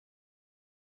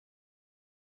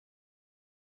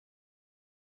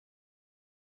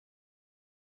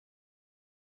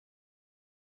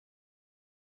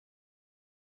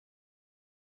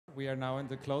We are now in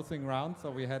the closing round,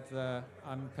 so we had the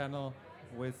panel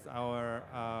with our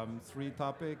three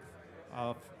topics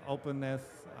of openness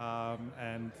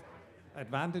and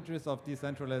advantages of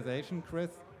decentralization,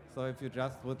 Chris. So if you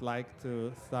just would like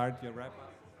to start your wrap up.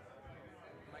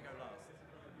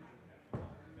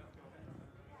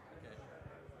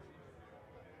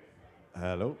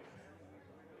 Hello.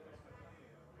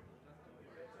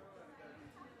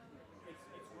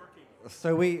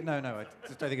 So no, I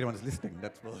just don't think anyone's listening.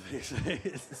 That's more of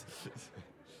it.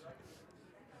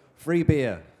 Free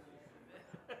beer.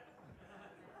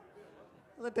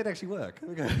 Well, that did actually work.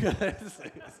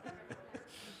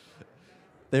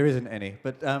 There isn't any,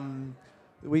 but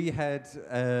we had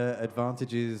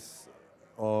advantages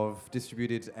of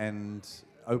distributed and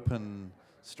open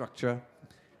structure.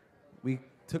 We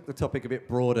took the topic a bit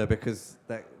broader because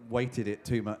that weighted it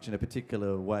too much in a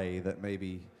particular way that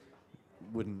maybe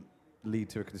wouldn't lead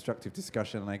to a constructive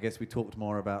discussion. And I guess we talked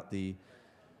more about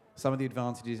some of the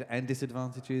advantages and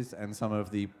disadvantages and some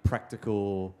of the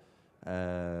practical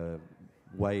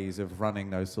ways of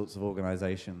running those sorts of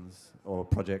organizations or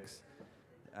projects.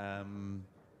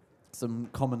 Some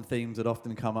common themes that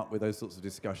often come up with those sorts of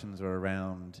discussions are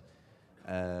around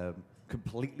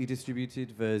completely distributed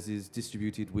versus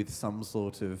distributed with some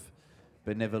sort of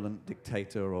benevolent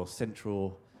dictator or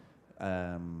central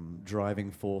driving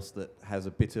force that has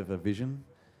a bit of a vision.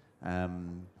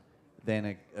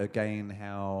 Then again,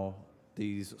 how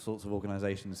these sorts of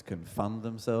organizations can fund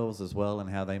themselves as well and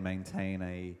how they maintain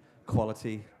a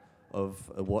quality of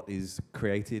what is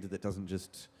created that doesn't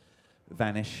just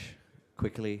vanish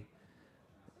quickly.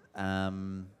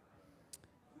 But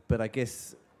I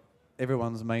guess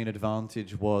everyone's main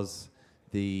advantage was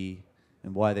and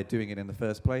why they're doing it in the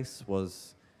first place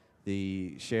was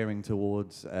the sharing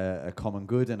towards a common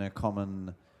good and a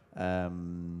common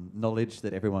knowledge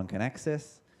that everyone can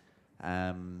access.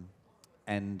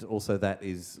 And also that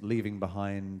is leaving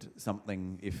behind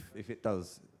something, if it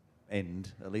does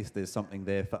end, at least there's something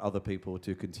there for other people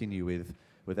to continue with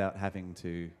without having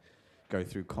to go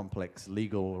through complex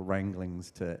legal wranglings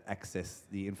to access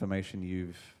the information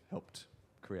you've helped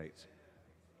create.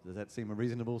 Does that seem a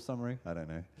reasonable summary? I don't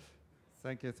know.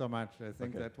 Thank you so much. I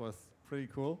think that was pretty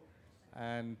cool.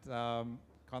 And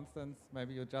Constance,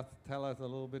 maybe you just tell us a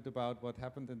little bit about what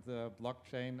happened in the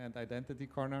blockchain and identity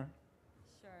corner.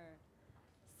 Sure.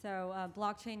 So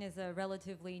blockchain is a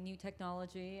relatively new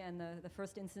technology, and the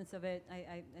first instance of it,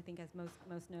 I think as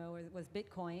most know, was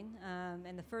Bitcoin.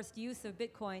 And the first use of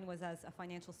Bitcoin was as a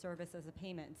financial service, as a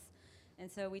payments. And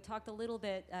so we talked a little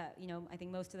bit, I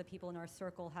think most of the people in our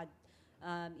circle had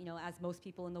as most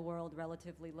people in the world,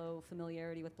 relatively low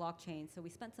familiarity with blockchain. So we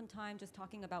spent some time just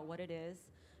talking about what it is,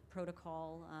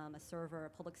 protocol, a server, a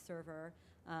public server,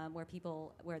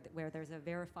 where there's a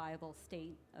verifiable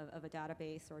state of a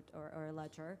database or a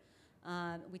ledger.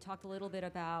 We talked a little bit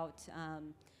about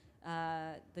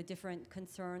the different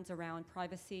concerns around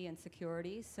privacy and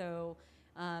security. So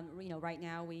right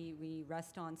now we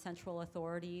rest on central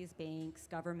authorities, banks,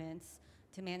 governments,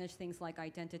 to manage things like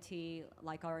identity,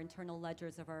 like our internal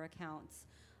ledgers of our accounts,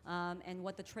 and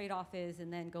what the trade-off is,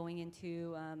 and then going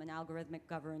into an algorithmic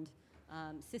governed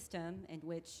system in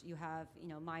which you have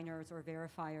miners or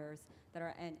verifiers that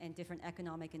are and different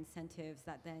economic incentives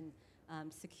that then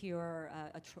secure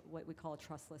what we call a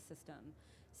trustless system.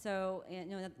 So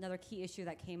another key issue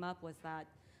that came up was that,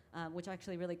 which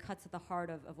actually really cuts at the heart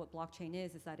of what blockchain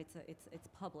is that it's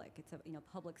public. It's a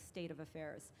public state of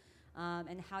affairs.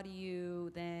 And how do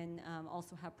you then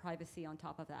also have privacy on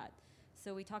top of that?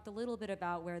 So we talked a little bit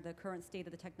about where the current state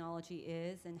of the technology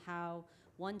is and how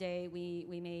one day we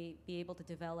may be able to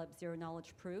develop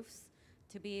zero-knowledge proofs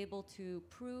to be able to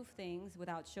prove things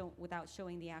without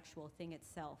showing the actual thing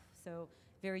itself. So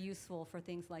very useful for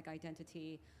things like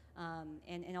identity,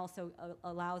 and also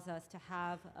allows us to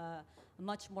have a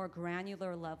much more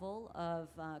granular level of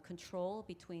control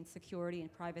between security and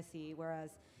privacy,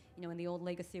 whereas in the old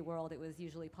legacy world, it was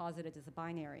usually posited as a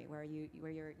binary, where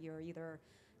you're either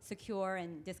secure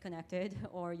and disconnected,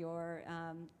 or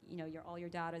all your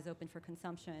data is open for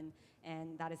consumption,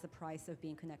 and that is the price of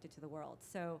being connected to the world.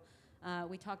 So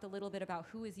we talked a little bit about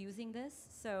who is using this.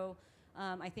 So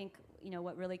I think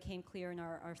what really came clear in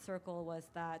our circle was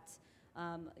that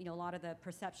a lot of the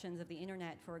perceptions of the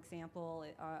internet, for example,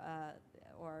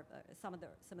 or some of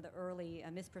the early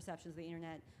misperceptions of the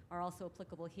internet are also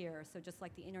applicable here. So just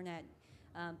like the internet,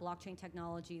 blockchain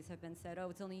technologies have been said,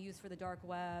 it's only used for the dark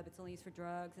web, it's only used for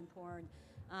drugs and porn.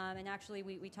 And actually,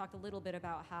 we talked a little bit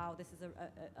about how this is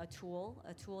a tool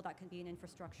that can be an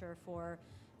infrastructure for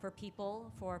for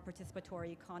people, for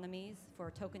participatory economies,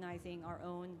 for tokenizing our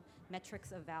own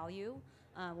metrics of value,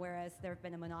 whereas there have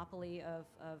been a monopoly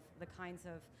of the kinds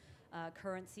of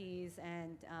currencies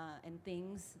and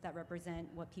things that represent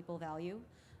what people value.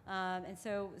 And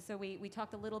so we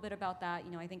talked a little bit about that.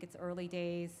 I think it's early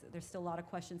days. There's still a lot of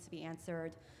questions to be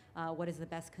answered. What is the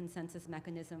best consensus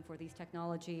mechanism for these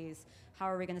technologies? How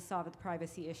are we going to solve the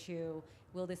privacy issue?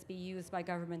 Will this be used by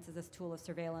governments as a tool of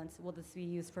surveillance? Will this be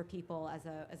used for people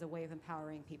as a way of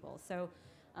empowering people? So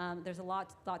there's a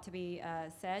lot thought to be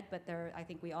said, but I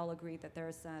think we all agree that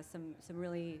there's some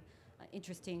really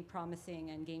interesting,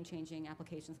 promising, and game-changing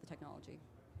applications of the technology.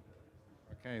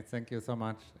 Okay, thank you so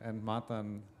much. And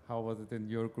Matan, how was it in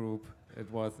your group?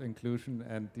 It was inclusion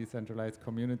and decentralized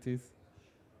communities.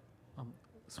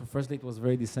 So firstly, it was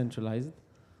very decentralized.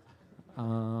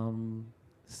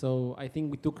 So I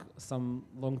think we took some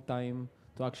long time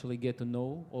to actually get to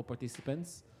know all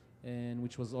participants, and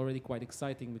which was already quite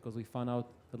exciting because we found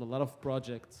out that a lot of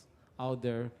projects out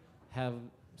there have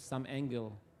some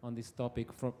angle on this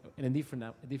topic from in a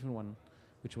different one,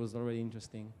 which was already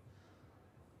interesting.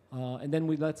 And then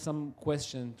we let some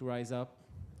questions to rise up.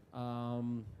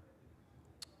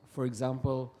 For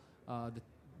example,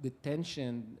 the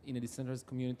tension in a decentralized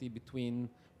community between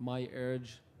my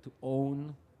urge to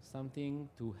own something,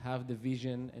 to have the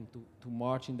vision, and to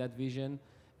march in that vision,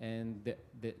 and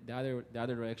the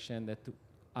other direction that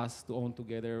us to own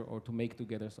together or to make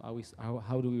together. So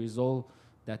how do we resolve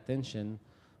that tension?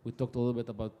 We talked a little bit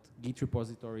about Git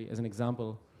repository as an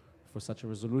example for such a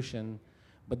resolution,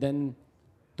 but then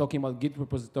talking about Git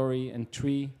repository and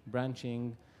tree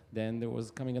branching, then there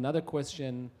was coming another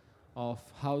question of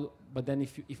how, but then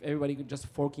if everybody could just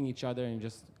forking each other and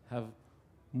just have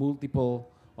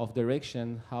multiple of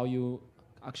direction, how you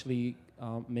actually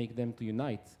make them to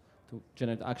unite, to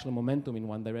generate actual momentum in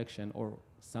one direction or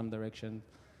some direction.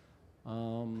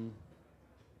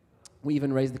 We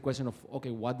even raised the question of, okay,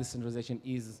 what decentralization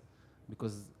is,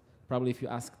 because probably if you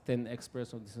ask 10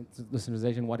 experts on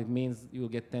decentralization what it means, you will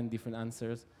get 10 different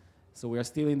answers. So we are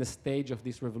still in the stage of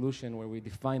this revolution where we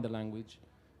define the language,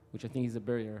 which I think is a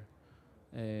barrier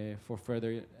for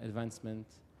further advancement.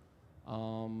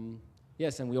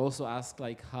 Yes, and we also ask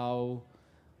like how,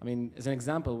 I mean, as an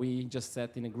example, we just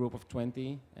sat in a group of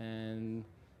 20 and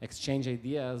exchange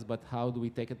ideas, but how do we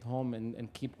take it home and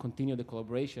continue the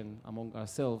collaboration among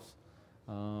ourselves,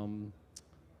 in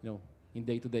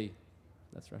day to day?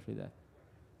 That's roughly that.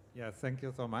 Yeah, thank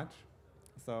you so much.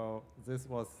 So this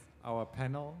was our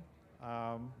panel,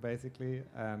 basically,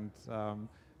 and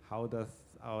how does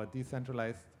our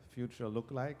decentralized future look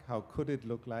like? How could it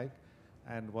look like?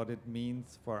 And what it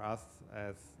means for us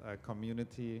as a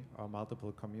community or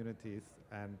multiple communities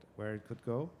and where it could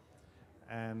go.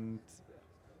 And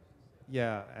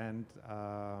yeah, and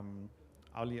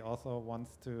Auli also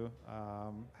wants to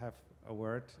have a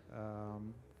word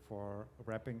for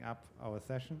wrapping up our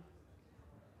session.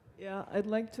 Yeah, I'd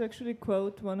like to actually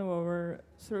quote one of our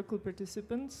circle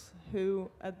participants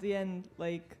who at the end,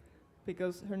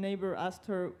 because her neighbor asked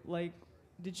her,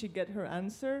 did she get her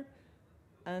answer?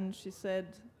 And she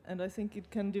said, and I think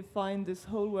it can define this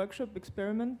whole workshop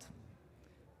experiment.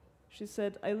 She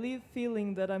said, I leave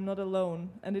feeling that I'm not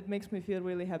alone, and it makes me feel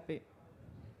really happy.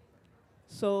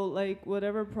 So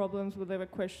whatever problems, whatever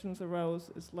questions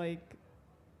arose, it's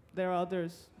there are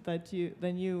others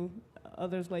than you,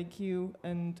 others like you,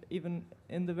 and even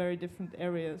in the very different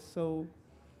areas. So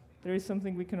there is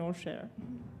something we can all share.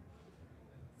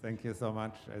 Thank you so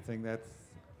much. I think that's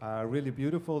really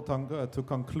beautiful to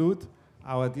conclude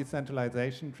our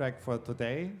decentralization track for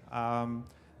today.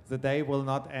 The day will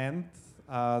not end.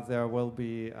 There will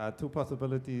be 2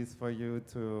 possibilities for you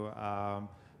to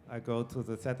go to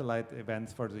the satellite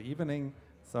events for the evening.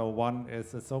 So one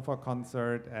is a sofa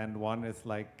concert, and one is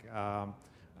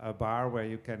a bar where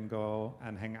you can go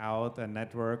and hang out and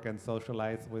network and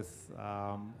socialize with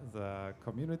the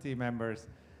community members.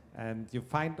 And you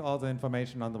find all the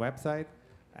information on the website.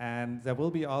 And there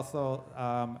will be also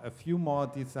a few more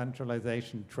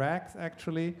decentralization tracks,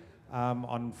 actually.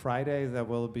 On Friday, there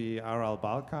will be RL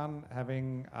Balkan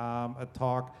having a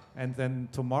talk. And then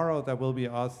tomorrow, there will be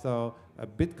also a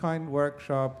Bitcoin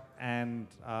workshop and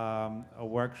a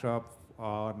workshop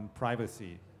on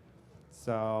privacy.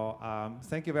 So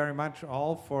thank you very much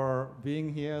all for being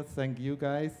here. Thank you,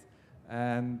 guys.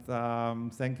 And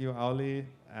thank you, Auli.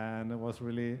 And it was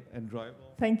really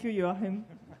enjoyable. Thank you, Joachim.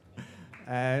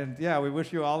 And yeah, we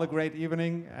wish you all a great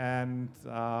evening. And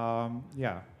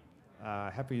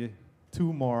happy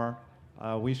 2 more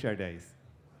OuiShare days.